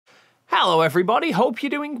Hello everybody, hope you're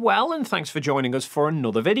doing well and thanks for joining us for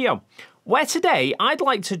another video, where today I'd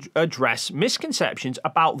like to address misconceptions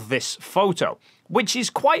about this photo, which is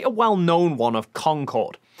quite a well-known one of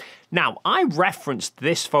Concorde. Now, I referenced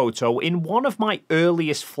this photo in one of my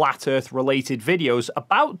earliest flat earth related videos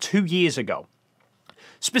about 2 years ago,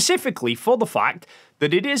 specifically for the fact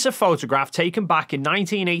that it is a photograph taken back in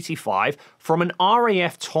 1985 from an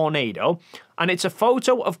RAF Tornado, and it's a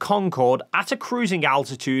photo of Concorde at a cruising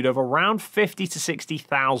altitude of around 50 to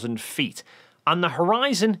 60,000 feet, and the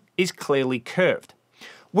horizon is clearly curved,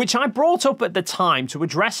 which I brought up at the time to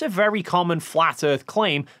address a very common flat earth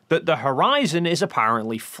claim that the horizon is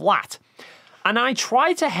apparently flat. And I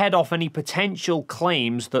tried to head off any potential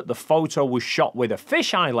claims that the photo was shot with a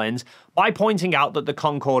fisheye lens by pointing out that the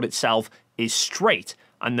Concorde itself is straight,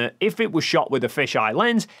 and that if it was shot with a fisheye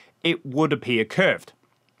lens, it would appear curved.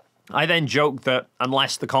 I then joked that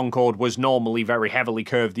unless the Concorde was normally very heavily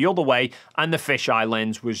curved the other way, and the fisheye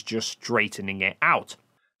lens was just straightening it out.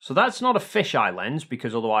 So that's not a fisheye lens,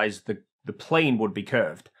 because otherwise the plane would be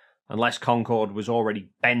curved, unless Concorde was already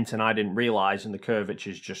bent and I didn't realise and the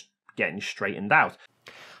curvature's just getting straightened out.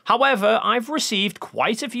 However, I've received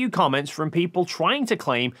quite a few comments from people trying to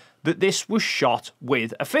claim that this was shot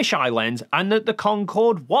with a fisheye lens and that the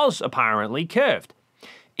Concorde was apparently curved.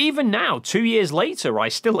 Even now, 2 years later, I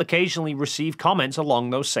still occasionally receive comments along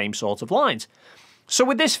those same sort of lines. So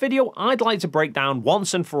with this video, I'd like to break down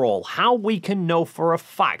once and for all how we can know for a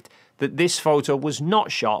fact that this photo was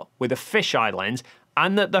not shot with a fisheye lens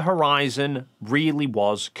and that the horizon really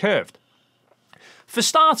was curved. For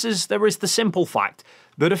starters, there is the simple fact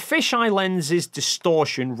that a fisheye lens's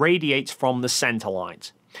distortion radiates from the center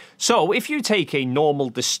lines. So if you take a normal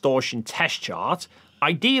distortion test chart,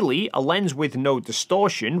 ideally a lens with no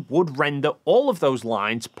distortion would render all of those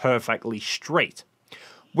lines perfectly straight.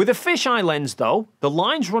 With a fisheye lens though, the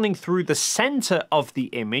lines running through the center of the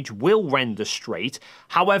image will render straight.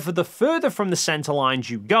 However, the further from the center lines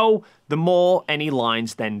you go, the more any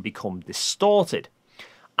lines then become distorted.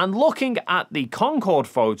 And looking at the Concorde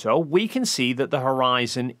photo, we can see that the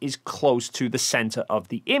horizon is close to the center of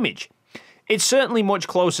the image. It's certainly much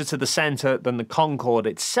closer to the center than the Concorde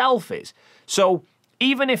itself is. So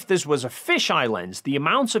even if this was a fisheye lens, the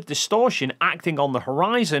amount of distortion acting on the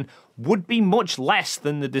horizon would be much less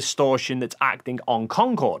than the distortion that's acting on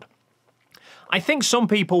Concorde. I think some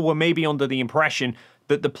people were maybe under the impression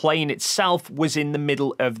that the plane itself was in the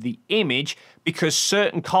middle of the image because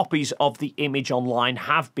certain copies of the image online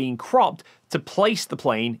have been cropped to place the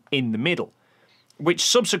plane in the middle, which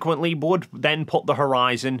subsequently would then put the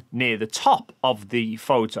horizon near the top of the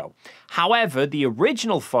photo. However, the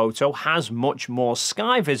original photo has much more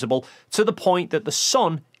sky visible to the point that the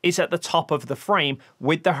sun is at the top of the frame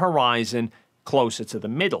with the horizon closer to the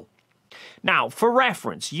middle. Now, for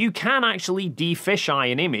reference, you can actually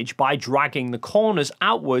de-fisheye an image by dragging the corners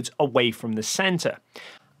outwards away from the center.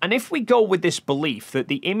 And if we go with this belief that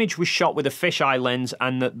the image was shot with a fisheye lens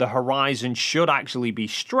and that the horizon should actually be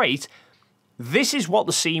straight, this is what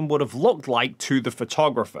the scene would have looked like to the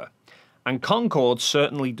photographer. And Concorde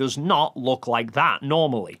certainly does not look like that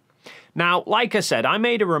normally. Now, like I said, I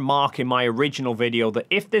made a remark in my original video that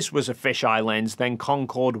if this was a fisheye lens, then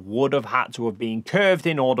Concorde would have had to have been curved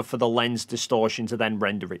in order for the lens distortion to then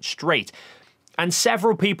render it straight. And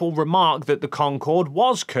several people remarked that the Concorde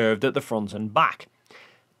was curved at the front and back.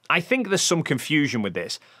 I think there's some confusion with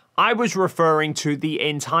this. I was referring to the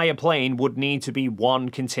entire plane would need to be one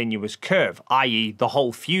continuous curve, i.e. the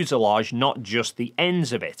whole fuselage, not just the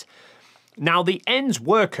ends of it. Now, the ends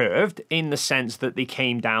were curved in the sense that they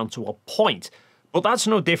came down to a point, but that's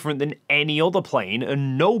no different than any other plane,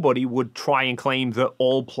 and nobody would try and claim that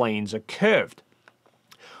all planes are curved.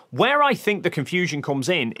 Where I think the confusion comes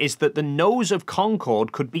in is that the nose of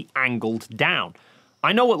Concorde could be angled down.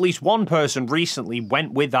 I know at least one person recently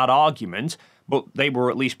went with that argument, but they were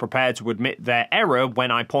at least prepared to admit their error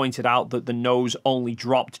when I pointed out that the nose only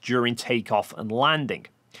dropped during takeoff and landing.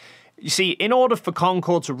 You see, in order for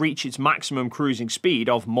Concorde to reach its maximum cruising speed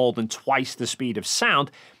of more than twice the speed of sound,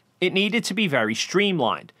 it needed to be very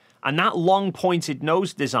streamlined, and that long pointed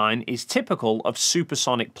nose design is typical of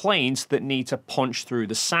supersonic planes that need to punch through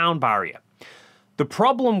the sound barrier. The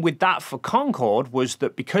problem with that for Concorde was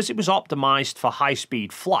that because it was optimized for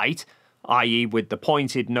high-speed flight, i.e. with the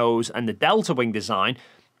pointed nose and the delta wing design,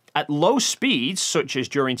 at low speeds, such as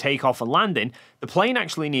during takeoff and landing, the plane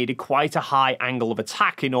actually needed quite a high angle of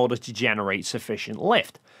attack in order to generate sufficient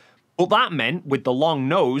lift. But that meant, with the long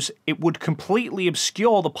nose, it would completely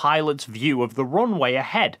obscure the pilot's view of the runway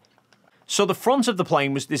ahead. So the front of the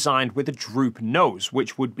plane was designed with a droop nose,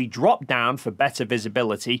 which would be dropped down for better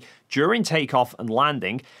visibility during takeoff and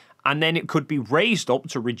landing, and then it could be raised up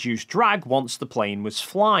to reduce drag once the plane was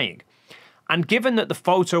flying. And given that the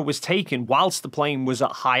photo was taken whilst the plane was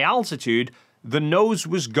at high altitude, the nose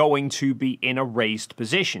was going to be in a raised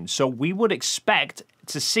position, so we would expect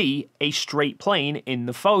to see a straight plane in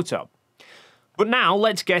the photo. But now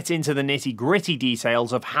let's get into the nitty-gritty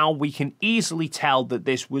details of how we can easily tell that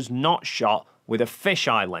this was not shot with a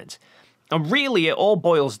fisheye lens. And really it all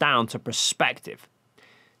boils down to perspective.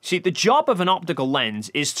 See, the job of an optical lens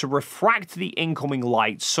is to refract the incoming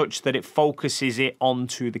light such that it focuses it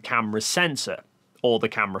onto the camera sensor, or the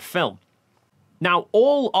camera film. Now,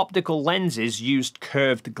 all optical lenses used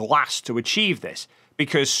curved glass to achieve this,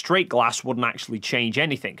 because straight glass wouldn't actually change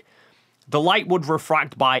anything. The light would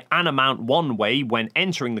refract by an amount one way when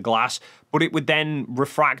entering the glass, but it would then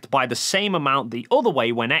refract by the same amount the other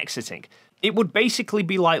way when exiting. It would basically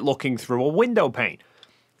be like looking through a window pane.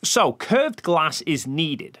 So, curved glass is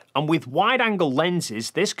needed, and with wide-angle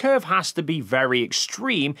lenses, this curve has to be very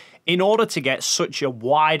extreme in order to get such a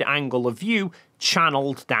wide angle of view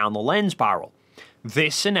channeled down the lens barrel.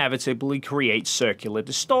 This inevitably creates circular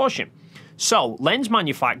distortion. So, lens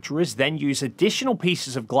manufacturers then use additional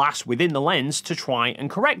pieces of glass within the lens to try and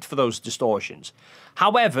correct for those distortions.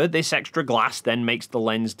 However, this extra glass then makes the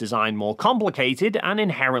lens design more complicated, and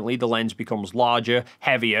inherently the lens becomes larger,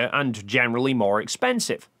 heavier, and generally more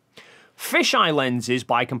expensive. Fisheye lenses,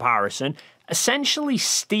 by comparison, essentially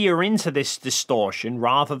steer into this distortion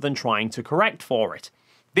rather than trying to correct for it.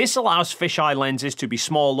 This allows fisheye lenses to be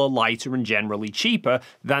smaller, lighter, and generally cheaper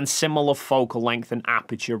than similar focal length and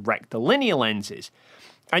aperture rectilinear lenses.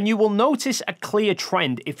 And you will notice a clear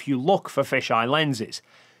trend if you look for fisheye lenses.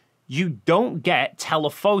 You don't get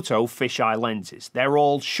telephoto fisheye lenses. They're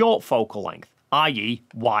all short focal length, i.e.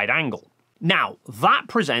 wide angle. Now, that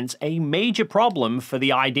presents a major problem for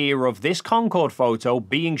the idea of this Concorde photo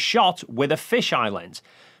being shot with a fisheye lens,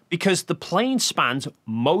 because the plane spans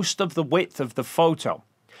most of the width of the photo.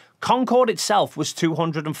 Concorde itself was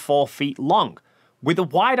 204 feet long. With a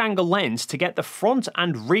wide-angle lens, to get the front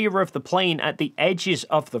and rear of the plane at the edges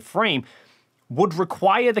of the frame would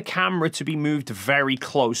require the camera to be moved very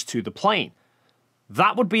close to the plane.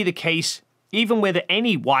 That would be the case even with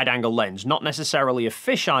any wide-angle lens, not necessarily a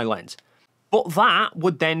fisheye lens. But that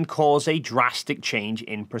would then cause a drastic change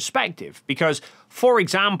in perspective, because, for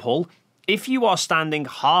example, if you are standing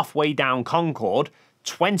halfway down Concorde,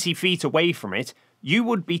 20 feet away from it, you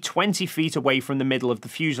would be 20 feet away from the middle of the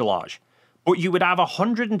fuselage. But you would have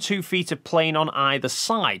 102 feet of plane on either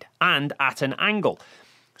side, and at an angle.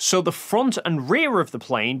 So the front and rear of the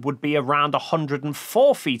plane would be around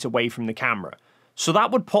 104 feet away from the camera. So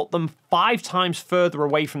that would put them 5 times further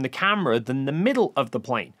away from the camera than the middle of the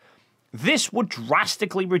plane. This would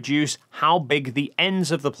drastically reduce how big the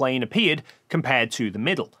ends of the plane appeared compared to the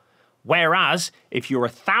middle. Whereas, if you're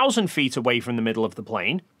 1,000 feet away from the middle of the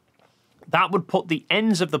plane, that would put the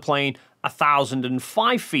ends of the plane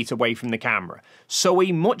 1,005 feet away from the camera. So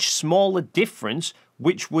a much smaller difference,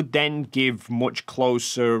 which would then give much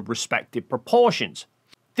closer respective proportions.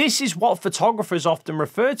 This is what photographers often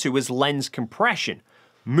refer to as lens compression.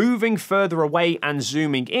 Moving further away and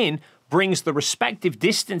zooming in brings the respective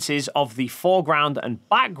distances of the foreground and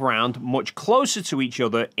background much closer to each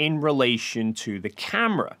other in relation to the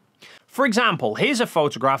camera. For example, here's a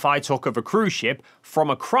photograph I took of a cruise ship from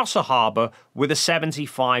across a harbour with a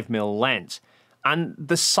 75mm lens. And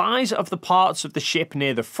the size of the parts of the ship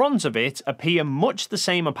near the front of it appear much the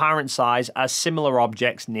same apparent size as similar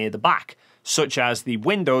objects near the back, such as the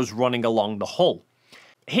windows running along the hull.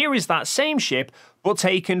 Here is that same ship, but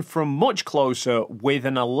taken from much closer with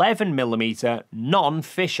an 11mm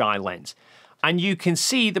non-fisheye lens. And you can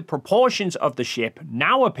see the proportions of the ship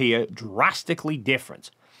now appear drastically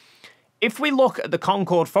different. If we look at the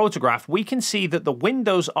Concorde photograph, we can see that the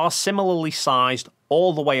windows are similarly sized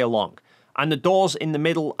all the way along, and the doors in the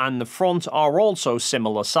middle and the front are also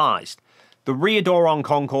similar sized. The rear door on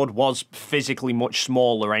Concorde was physically much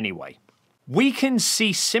smaller anyway. We can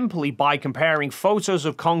see simply by comparing photos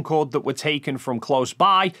of Concorde that were taken from close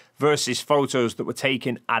by versus photos that were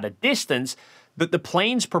taken at a distance that the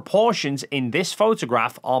plane's proportions in this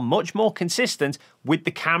photograph are much more consistent with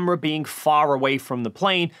the camera being far away from the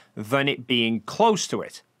plane than it being close to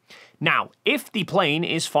it. Now, if the plane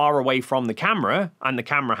is far away from the camera, and the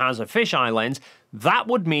camera has a fisheye lens, that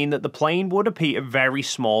would mean that the plane would appear very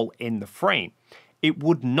small in the frame. It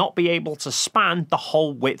would not be able to span the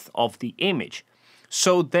whole width of the image.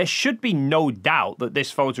 So there should be no doubt that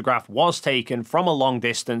this photograph was taken from a long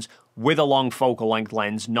distance with a long focal length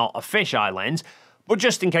lens, not a fisheye lens. But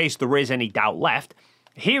just in case there is any doubt left,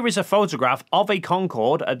 here is a photograph of a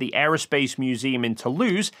Concorde at the Aerospace Museum in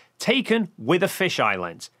Toulouse taken with a fisheye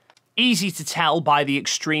lens. easy to tell by the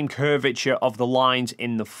extreme curvature of the lines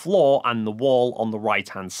in the floor and the wall on the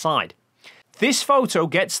right-hand side. This photo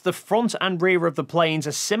gets the front and rear of the planes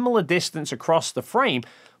a similar distance across the frame,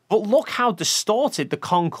 but look how distorted the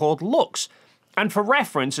Concorde looks. And for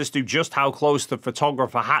reference as to just how close the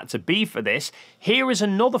photographer had to be for this, here is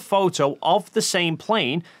another photo of the same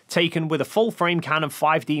plane taken with a full-frame Canon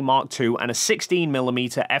 5D Mark II and a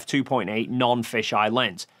 16mm f2.8 non-fisheye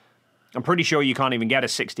lens. I'm pretty sure you can't even get a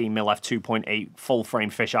 16mm f2.8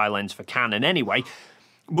 full-frame fisheye lens for Canon anyway,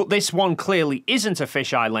 but this one clearly isn't a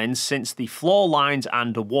fisheye lens since the floor lines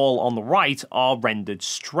and the wall on the right are rendered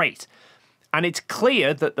straight. And it's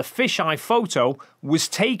clear that the fisheye photo was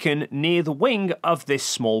taken near the wing of this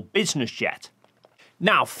small business jet.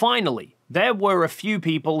 Now, finally, there were a few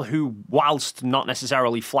people who, whilst not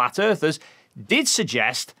necessarily flat earthers, did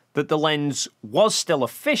suggest that the lens was still a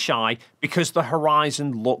fisheye because the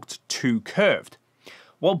horizon looked too curved.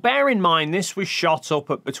 Well, bear in mind this was shot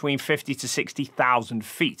up at between 50 to 60,000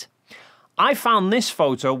 feet. I found this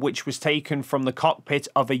photo, which was taken from the cockpit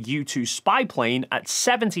of a U-2 spy plane at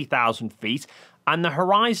 70,000 feet, and the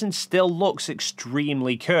horizon still looks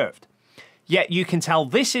extremely curved. Yet you can tell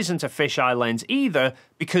this isn't a fisheye lens either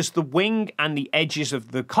because the wing and the edges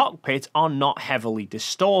of the cockpit are not heavily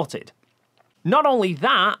distorted. Not only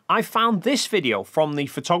that, I found this video from the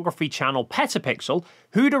photography channel Petapixel,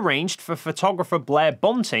 who'd arranged for photographer Blair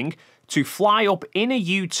Bunting to fly up in a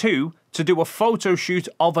U-2 to do a photo shoot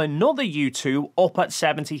of another U-2 up at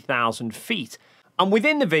 70,000 feet. And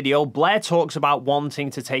within the video, Blair talks about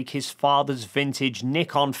wanting to take his father's vintage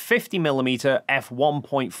Nikon 50mm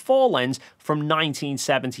f1.4 lens from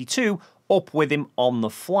 1972 up with him on the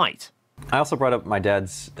flight. I also brought up my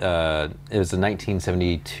dad's, it was a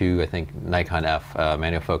 1972, I think, Nikon F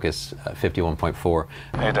manual focus 51.4.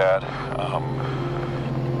 Hey Dad,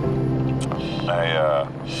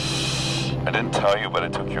 I didn't tell you, but I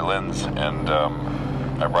took your lens and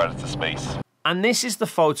I brought it to space. And this is the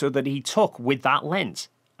photo that he took with that lens,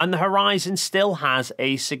 and the horizon still has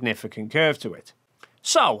a significant curve to it.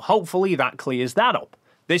 So hopefully that clears that up.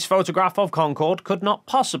 This photograph of Concorde could not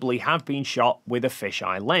possibly have been shot with a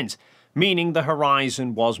fisheye lens, meaning the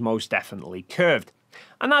horizon was most definitely curved.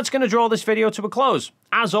 And that's going to draw this video to a close.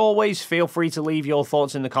 As always, feel free to leave your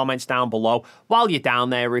thoughts in the comments down below. While you're down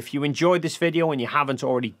there, if you enjoyed this video and you haven't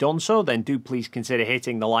already done so, then do please consider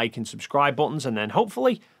hitting the like and subscribe buttons, and then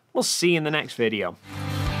hopefully we'll see you in the next video.